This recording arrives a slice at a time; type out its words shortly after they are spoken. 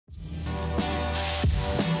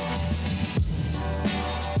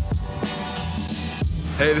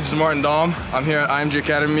Hey, this is Martin Damm. I'm here at IMG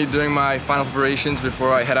Academy doing my final preparations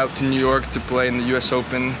before I head out to New York to play in the US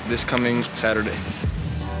Open this coming Saturday.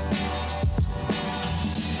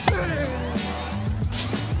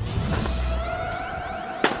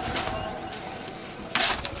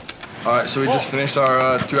 Alright, so we just finished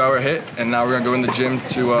our 2-hour hit, and now we're gonna go in the gym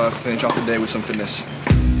to finish off the day with some fitness.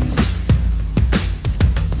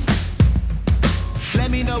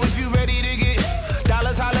 Let me know if you ready to get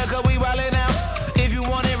dollars, holla, cause we wildin' out. If you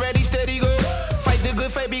want it ready, steady, go. Fight the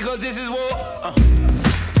good fight because this is war.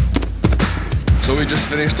 So we just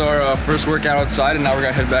finished our first workout outside, and now we're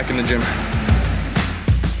gonna head back in the gym.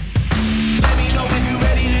 Let me know if you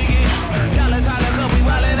ready to get dollars, holla, cause we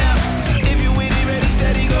wildin' out. If you with it, ready,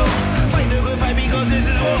 steady, go. Fight the good fight because this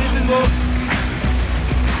is war. This is war.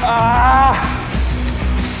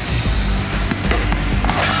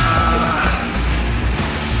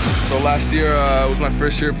 So last year was my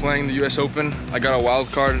first year playing the US Open. I got a wild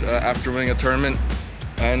card after winning a tournament,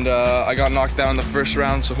 and I got knocked down in the first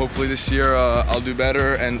round, so hopefully this year I'll do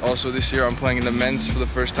better. And also this year I'm playing in the men's for the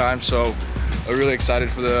first time, so I'm really excited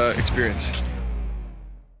for the experience.